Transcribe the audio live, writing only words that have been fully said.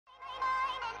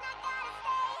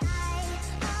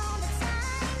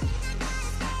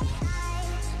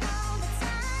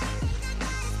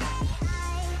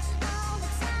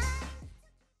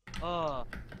Uh,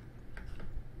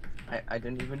 I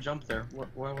didn't even jump there. What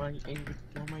am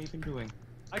I even doing?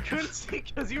 I couldn't see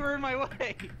because you were in my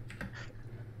way.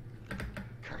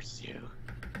 Curse you.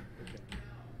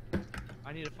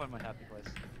 I need to find my happy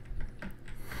place.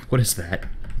 What is that?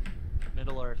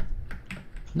 Middle Earth.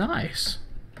 Nice.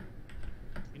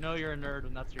 You know you're a nerd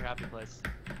when that's your happy place.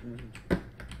 Mm-hmm.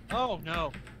 Oh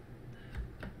no.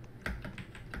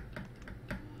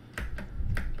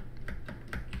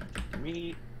 For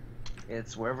me,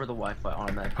 it's wherever the Wi-Fi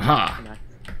automatically Aha. connects.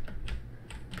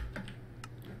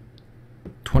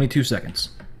 22 seconds.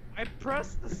 I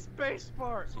pressed the space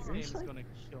bar. This game's Seriously? gonna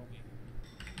kill me.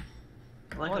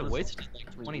 Like Oh, I this wasted like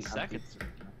we'd 20 be seconds.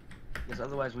 Because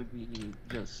otherwise we'd be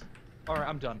just. Alright,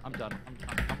 I'm done. I'm gonna.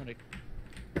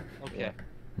 Okay.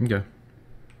 Okay.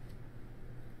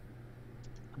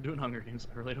 I'm doing Hunger Games.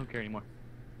 I really don't care anymore.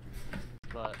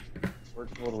 But. We're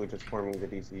totally just forming the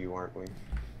DCU, aren't we?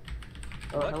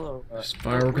 Oh, What? hello. Is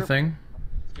firework a thing?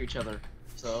 To each other.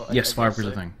 So. Yes, I firework is a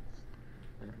guess thing.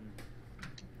 Mhm.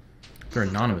 They're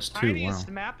anonymous too. Wow. Tiniest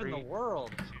map in the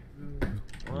world.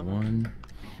 1,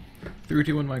 3,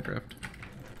 2, 1, Minecraft.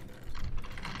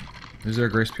 Is there a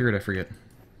grace period? I forget.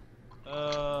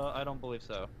 I don't believe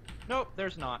so. Nope,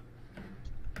 there's not.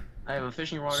 I have a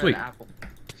fishing rod Sweet. and an apple.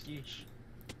 Yeesh.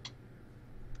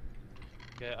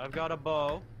 Okay, I've got a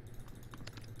bow.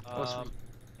 Oh, sweet.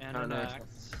 And Oh, an nice.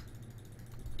 axe.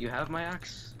 You have my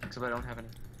axe? Except I don't have any.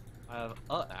 I have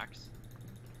a axe.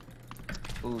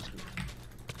 Ooh,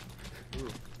 sweet. Ooh.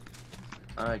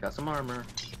 I got some armor.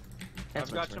 And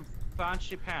I've got sword. some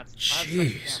fancy pants. I have Jeez.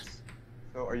 sexy pants.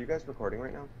 So, are you guys recording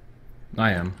right now?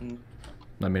 I am. Mm.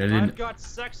 I mean, I I've didn't. got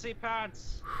sexy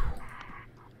pants.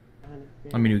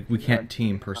 I mean, we can't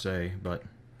team per se, but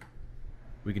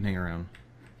we can hang around.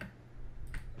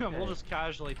 We'll just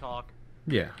casually talk.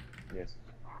 Yeah. Yes.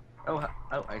 Oh,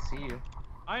 I see you.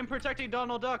 I am protecting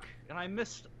Donald Duck, and I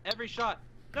missed every shot.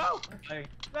 No! Hi.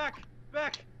 Back!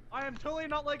 Back! I am totally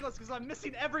not legless because I'm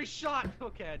missing every shot!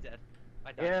 Okay, I did.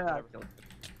 I died. Yeah. Whatever.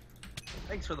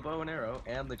 Thanks for the bow and arrow,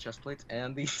 and the chest plates,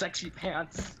 and the sexy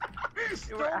pants. You They were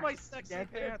stole my actually sexy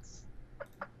dead. pants!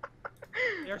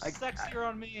 They're sexier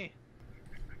on me!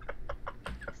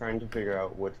 Trying to figure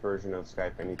out which version of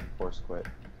Skype I need to force quit.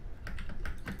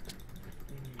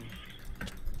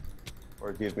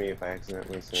 Or give me if I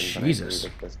accidentally sin, Jesus. but I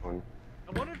believe it's this one.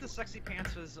 I wonder if the sexy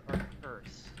pants are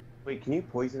cursed. Wait, can you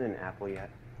poison an apple yet?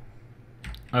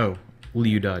 Oh,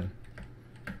 Liu died.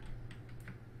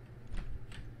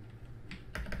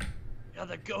 You're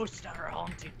the ghosts that are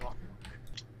haunting one.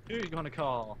 Who are you gonna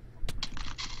call?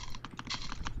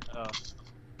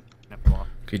 Never off.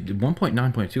 Okay,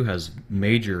 1.9.2 has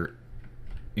major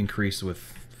increase with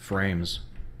frames.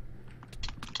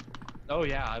 Oh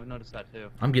yeah, I've noticed that too.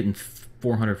 I'm getting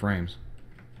 400 frames.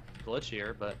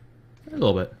 Glitchier, but... A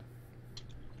little bit.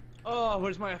 Oh,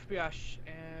 where's my FPS?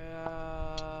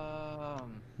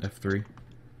 F3.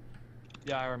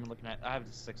 Yeah, I remember looking at. I have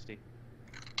it to 60.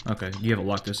 Okay, you have it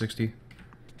locked to 60?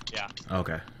 Yeah.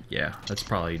 Okay, yeah, that's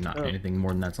probably not Oh. anything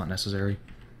more than that's not necessary.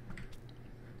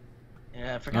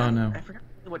 Yeah, I forgot. Oh, no. I forgot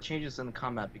what changes in the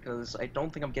combat because I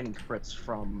don't think I'm getting crits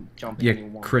from jumping Yeah,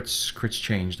 anymore. crits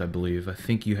changed, I believe. I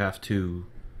think you have to.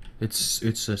 It's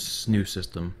a new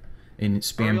system, and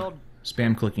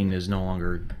spam clicking is no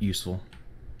longer useful.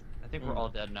 I think we're all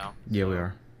dead now. Yeah, so- we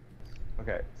are.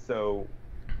 Okay, so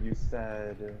you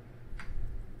said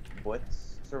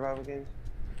what's survival games?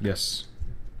 Yes.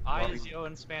 I is yo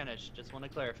in Spanish. Just want to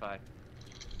clarify.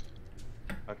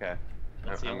 Okay.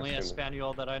 That's the I'm only assuming.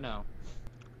 Espanol that I know.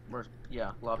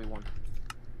 Yeah, lobby 1.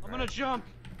 I'm gonna jump.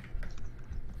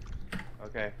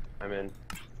 Okay, I'm in.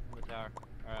 On the tower.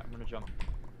 Alright, I'm gonna jump.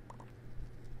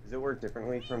 Does it work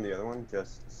differently from the other one?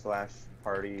 Just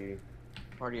 /party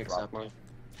Party rock accept. mode?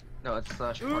 No, it's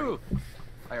slash Ooh! party.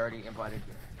 I already invited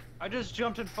you. I just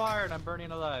jumped in fire and I'm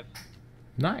burning alive.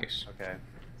 Nice. Okay.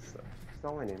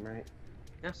 Spell my name right.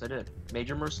 Yes, I did.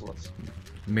 Major Merciless.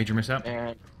 Major mishap.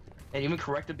 And even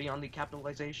corrected me on the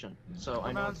capitalization. So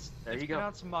I know. There you go.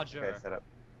 Pronounce Major. Okay, set up.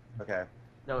 Okay.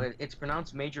 No, it's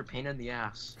pronounced major pain in the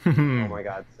ass. Oh my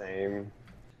god, same.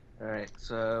 Alright,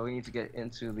 so we need to get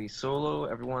into the solo.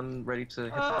 Everyone ready to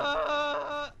hit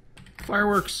the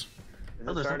Fireworks. Is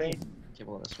Oh, it there's starting? no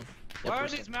cable on this one. Why are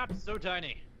Yep, these maps so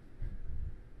tiny?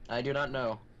 I do not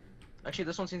know. Actually,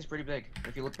 this one seems pretty big.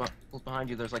 If you look behind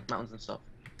you, there's like mountains and stuff.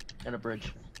 And a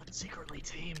bridge. Let's secretly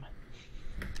team.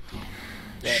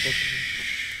 Yeah,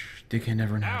 They can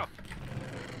never know. Ow!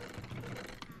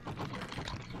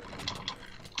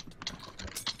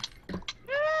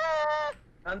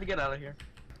 time to get out of here.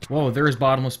 Whoa, there is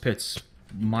bottomless pits.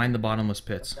 Mind the bottomless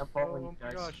pits. I'm following Oh you my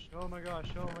guys. gosh, oh my gosh,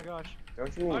 oh my gosh.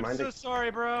 Don't you mean I'm mind so the... sorry,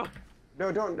 bro.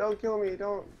 No, don't kill me.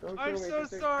 Don't kill I'm me. so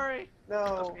Just take- sorry. No.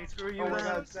 Okay, screw you Oh my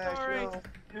then. God, Zach, sorry. no.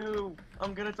 No,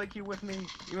 I'm gonna take you with me,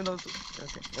 even though.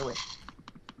 Okay, no wait.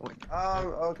 Wait.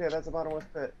 Okay, that's a bottomless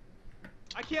pit.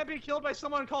 I can't be killed by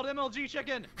someone called MLG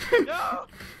Chicken. No,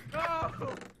 no.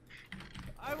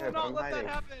 I Yeah, will but not I'm let hiding.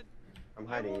 that happen. I'm I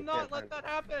hiding. will You not can't let find that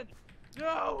happen.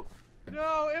 No,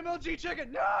 no, MLG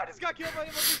Chicken. No, I just got killed by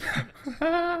MLG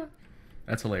Chicken.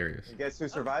 That's hilarious. me. Guess who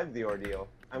survived the ordeal?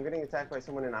 I'm getting attacked by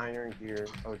someone in iron gear.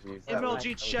 Oh jeez. that was- MLG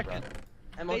that was Chicken.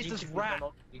 rough. Faces chicken, rat.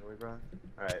 MLG. Really, bro?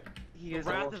 Alright. He The is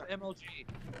wrath a of MLG.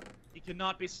 He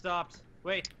cannot be stopped.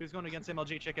 Wait, who's going against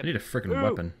MLG I Chicken? need a freaking Ooh,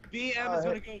 weapon. BM is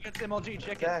going to go against MLG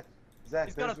Chicken. Zach,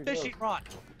 He's got a there's your fishing joke. rod.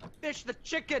 Fish the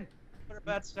chicken. Put our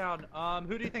bets down.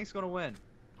 Who do you think's going to win?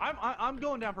 I'm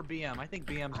going down for BM. I think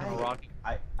BM's going to rock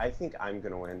it. I think I'm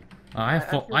gonna win. I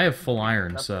have full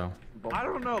iron, so I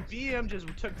don't know. BM just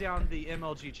took down the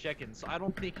MLG Chicken, so I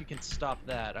don't think you can stop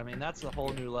that. I mean, that's a whole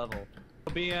new level.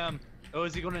 BM. Oh,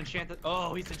 is he going to enchant the...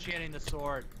 Oh, he's enchanting the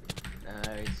sword.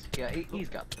 Nice. Yeah, he's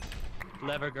got this.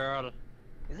 Clever girl.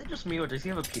 Is it just me or does he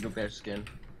have a Peter Bear skin?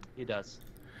 He does.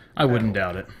 I wouldn't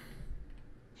doubt it.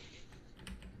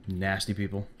 Nasty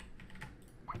people.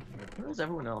 Where's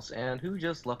everyone else? And who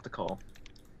just left the call?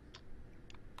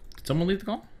 Did someone leave the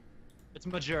call? It's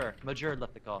Major. Major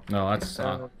left the call. No, that's.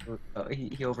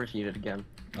 He overheated again.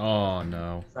 Oh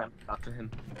no. Talk to him.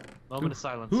 Moment of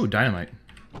silence. Ooh, dynamite.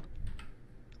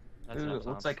 That's Ooh, no looks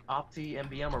silence. like Opti and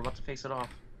BM are about to face it off.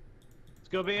 Let's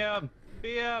go BM.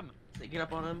 BM. Sneaking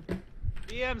up on him.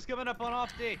 BM's coming up on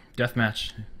Opti.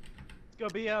 Deathmatch. Let's go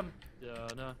BM.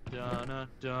 Donna, Donna,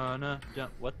 Donna,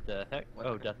 Donna. What the heck?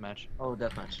 Oh, deathmatch. Oh,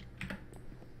 deathmatch.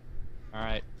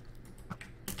 Alright.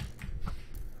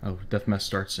 Oh, deathmatch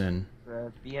starts in.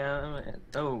 BM. And,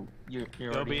 oh, you're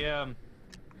Go already. BM.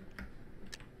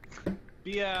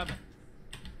 BM.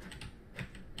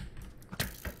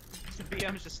 So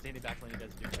BM's just standing back when he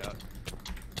does your job.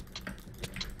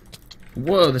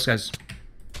 Whoa, this guy's.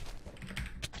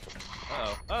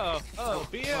 Oh,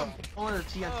 BM. Oh, the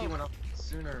TNT Oh. went up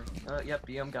sooner. Yep,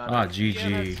 BM got Ah, it.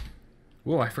 GG.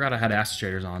 Whoa, I forgot I had acid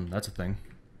shaders on. That's a thing.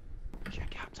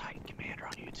 Check out Titan Commander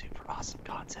on YouTube for awesome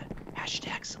content.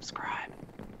 Hashtag subscribe.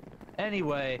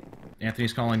 Anyway,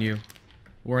 Anthony's calling you.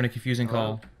 We're in a confusing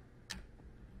Hello? call.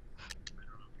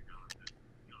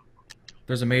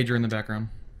 There's a major in the background.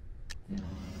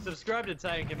 subscribe to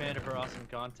Titan Commander for awesome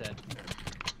content.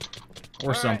 Or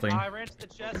Alright, something. I ran to the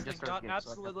chest and Just got start getting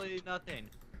absolutely nothing.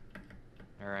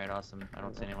 Alright, awesome. I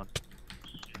don't see anyone.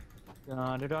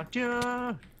 Dun, dun, dun,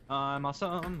 dun. I'm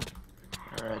awesome.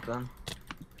 Alright then.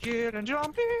 Kid and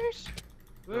jumpies.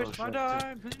 Where's Oh, my shit.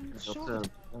 diamond? Up to-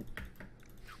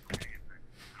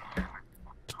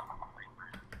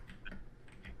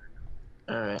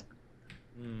 Alright.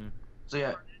 Hmm. So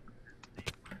yeah.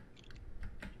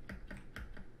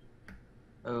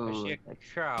 I Oh, see a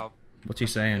cow. What's he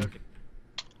saying?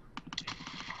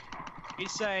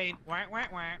 He's saying wah wah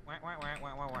wah wah wah wah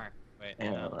wah wah wah. Wait,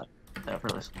 yeah, no. that for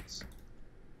listeners.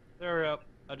 There we go.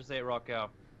 I just ate raw cow.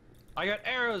 I got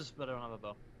arrows, but I don't have a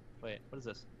bow. Wait, what is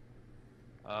this?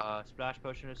 Splash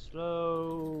potion is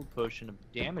slow. Potion of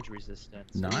damage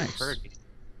resistance. Ooh, Nice. Purdy.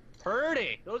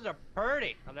 Purdy! Those are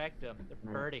purdy! I like them. They're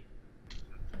Mm. purdy.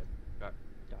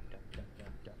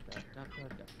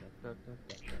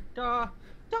 Da,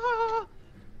 da,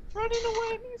 running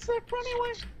away, music, running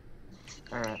away.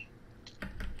 Alright.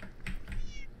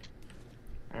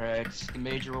 Alright, the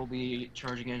major will be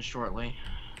charging in shortly.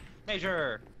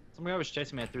 Major! Some guy was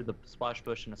chasing me. I threw the splash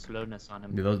bush and a slowness on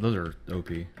him. Yeah, those are OP.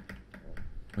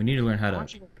 We need to learn how Why don't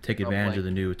to you- take oh, advantage like- of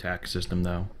the new attack system,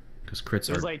 though. Because crits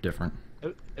It was are like- different.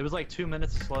 It was like 2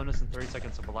 minutes of slowness and 30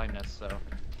 seconds of blindness, so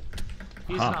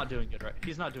he's Aha. not doing good right.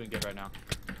 He's not doing good right now,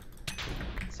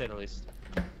 to say the least.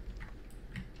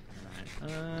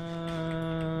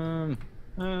 Alright.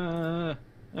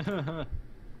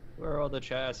 Where are all the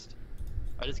chests?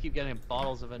 I just keep getting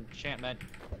bottles of enchantment.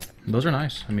 Those are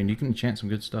nice. I mean, you can enchant some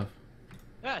good stuff.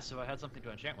 Yeah, so I had something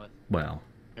to enchant with. Well,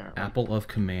 Apparently. Apple of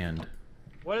Command.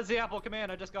 What is the apple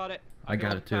command? I just got it. I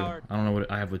got it too. overpowered. I don't know what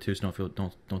I have with two, so don't feel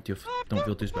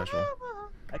too special.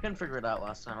 I couldn't figure it out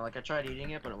last time. Like, I tried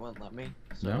eating it, but it wouldn't let me.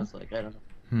 So No? I was like, I don't know.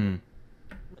 Hmm.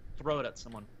 Throw it at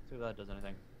someone. See if that does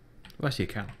anything. Oh, I see a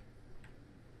cow.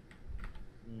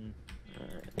 Mm.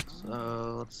 Alright,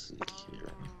 so let's see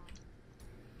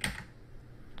here.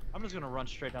 I'm just gonna run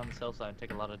straight down this hillside and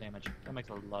take a lot of damage. That makes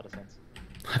a lot of sense.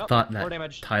 I Oh, thought more that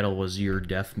damage. title was your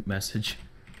death message.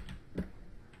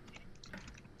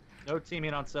 No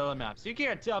teaming on solo maps. You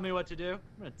can't tell me what to do. I'm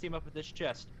gonna team up with this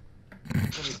chest.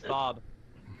 It's gonna be Bob.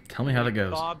 Tell me how that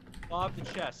goes. Bob the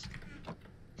chest.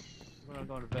 We're gonna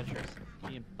go on adventures.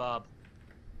 Me and Bob.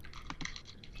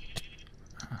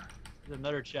 There's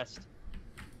another chest.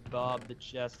 Bob the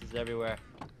chest is everywhere.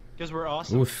 Because we're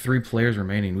awesome. Ooh, 3 players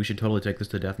remaining. We should totally take this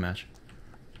to deathmatch.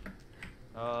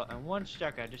 And 1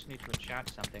 sec, I just need to enchant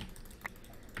something.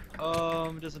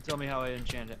 Doesn't tell me how I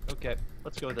enchant it. Okay,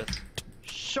 let's go with this.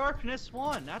 Sharpness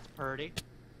 1, that's pretty.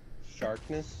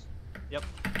 Sharpness? Yep.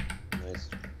 Nice.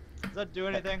 Does that do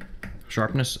anything?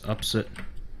 Sharpness ups it.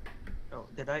 Oh,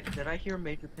 did I hear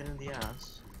major pain in the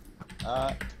ass?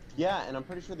 Yeah, and I'm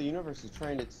pretty sure the universe is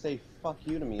trying to say fuck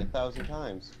you to me 1,000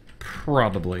 times.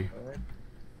 Probably.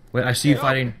 Wait, I see you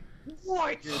fighting.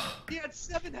 What? He had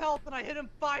 7 health and I hit him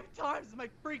 5 times with my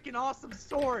freaking awesome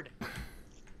sword.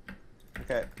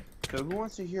 Okay, so who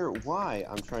wants to hear why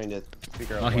I'm trying to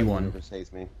figure out Oh, why he the won. universe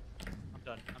hates me? I'm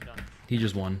done. He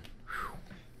just won.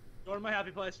 Go to my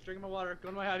happy place, drinking my water, go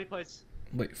to my happy place.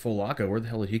 Wait, Folaka, where the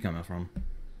hell did he come out from?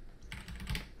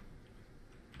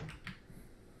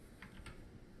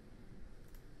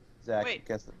 Zach, Wait,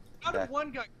 guess How Zach, did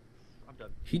one guy... I'm done.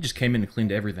 He just came in and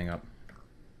cleaned everything up.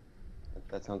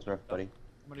 that sounds rough, buddy.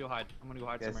 I'm gonna go hide. I'm gonna go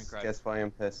hide somewhere and cry. Guess why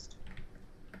I'm pissed.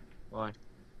 Why?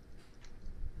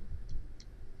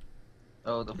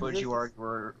 Oh, the footage you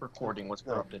were recording was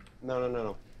corrupted.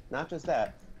 No. Not just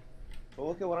that. But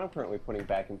look at what I'm currently putting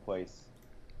back in place.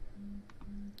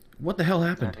 What the hell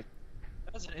happened?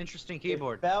 That's an interesting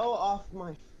keyboard. It fell off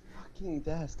my fucking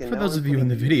desk. And For now those I'm of you in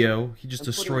the putting video, he just I'm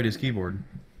destroyed putting- his keyboard.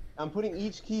 I'm putting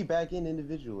each key back in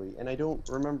individually, and I don't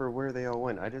remember where they all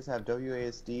went. I just have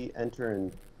WASD, enter,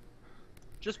 and...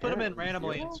 Just put them in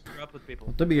randomly and screw up with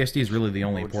people. WSD is really the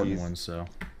only Oh, important jeez. one, so...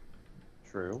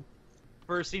 True.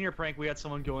 For a senior prank, we had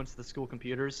someone go into the school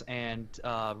computers and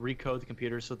recode the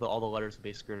computers so that all the letters would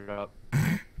be screwed up.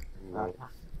 Right.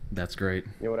 That's great.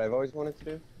 You know what I've always wanted to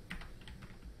do?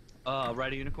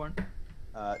 Ride a unicorn.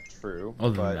 True.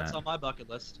 Other than but that. That's on my bucket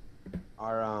list.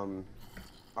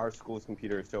 Our school's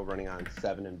computer is still running on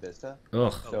 7 and Vista.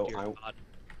 Ugh. Oh, So dear I- God. Well,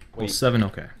 Wait, 7,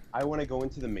 okay. I want to go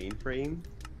into the mainframe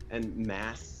and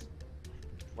mass,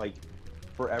 like,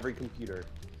 for every computer,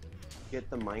 get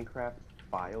the Minecraft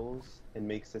files and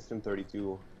make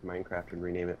System32 Minecraft and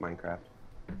rename it Minecraft.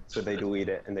 So they delete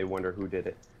it and they wonder who did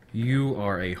it. You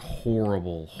are a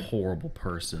horrible, horrible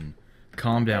person.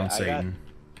 Calm down, Satan.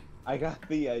 I got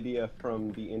the idea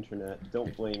from the internet.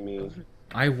 Don't blame me.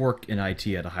 I worked in IT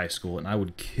at a high school, and I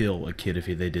would kill a kid if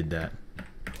they did that.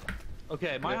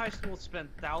 Okay, my high school spent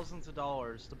thousands of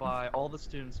dollars to buy all the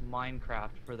students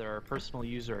Minecraft for their personal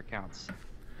user accounts.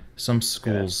 Some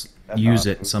schools that's use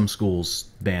awesome. it, some schools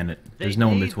ban it. They There's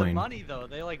no in need between. the money though.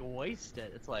 They like waste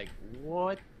it. It's like,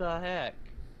 what the heck?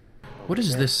 What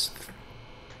is this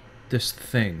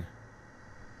thing?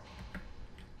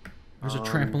 There's a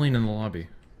trampoline in the lobby.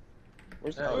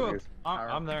 Where's the Oh, elevators?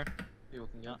 I'm there. People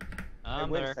can get. Hey, I'm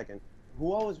wait there. a second.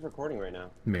 Who all is recording right now?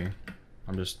 Me.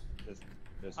 I'm just...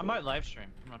 Just I might live stream.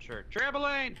 I'm not sure.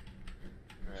 Trampoline.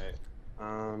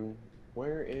 Alright.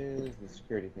 Where is the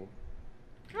security thing?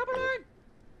 Trampoline.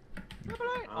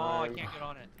 Trampoline. Oh, I can't get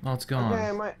on it. Oh, it's gone.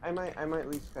 Okay, I might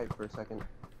leave Skype for a second.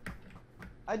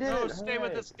 I did No, it! stay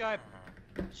with hooray. this guy.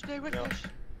 Stay with No. us.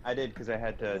 I did because I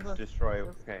had to destroy.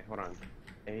 Okay, hold on.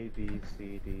 A, B,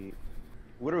 C, D.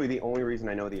 Literally, the only reason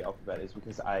I know the alphabet is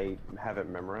because I have it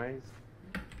memorized.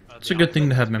 It's a good thing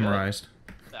to have memorized.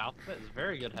 The alphabet is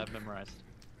very good to have memorized.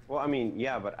 Well, I mean,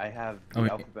 yeah, but I have the Oh,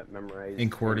 alphabet memorized in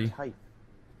QWERTY? type.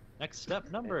 Next step,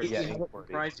 numbers. Yeah, You in have it QWERTY.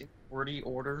 memorized in QWERTY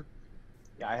order.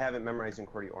 Yeah, I have it memorized in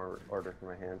QWERTY order for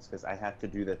my hands because I have to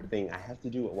do the thing. I have to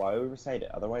do it while I recite it,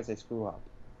 otherwise I screw up.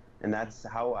 And that's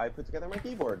how I put together my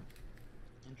keyboard.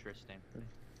 Interesting.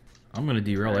 I'm gonna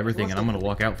derail everything and I'm gonna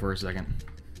walk out for a second.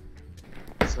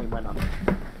 So we might not.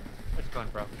 It's fun,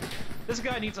 bro. This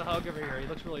guy needs a hug over here. He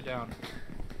looks really down.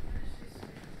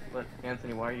 But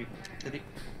Anthony, why are you?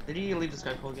 Did he leave the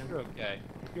Skype hole again? You're okay.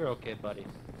 You're okay, buddy.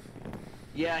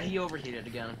 Yeah, he overheated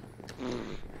again.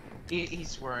 He's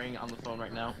swearing on the phone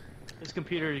right now. His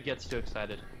computer gets too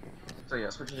excited. So yeah,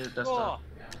 switching to 4, desktop.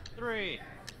 3,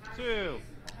 2,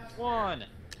 1.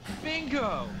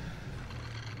 Bingo!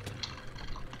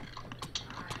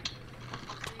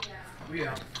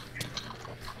 Yeah.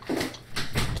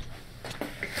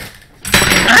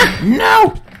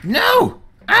 No! No!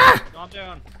 Ah! Calm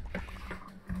down.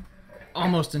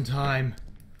 Almost in time.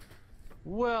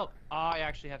 Well, I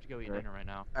actually have to go eat dinner right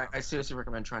now. I seriously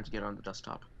recommend trying to get on the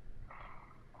desktop.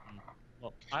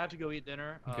 Well, I have to go eat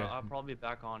dinner. Okay. I'll probably be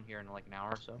back on here in like an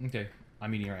hour or so. Okay.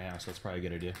 I'm eating right now, so that's probably a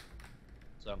good idea.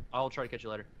 So I'll try to catch you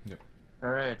later.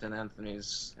 Alright, and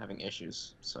Anthony's having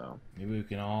issues, so. Maybe we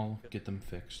can all get them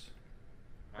fixed.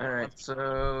 Alright,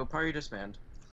 so party disband.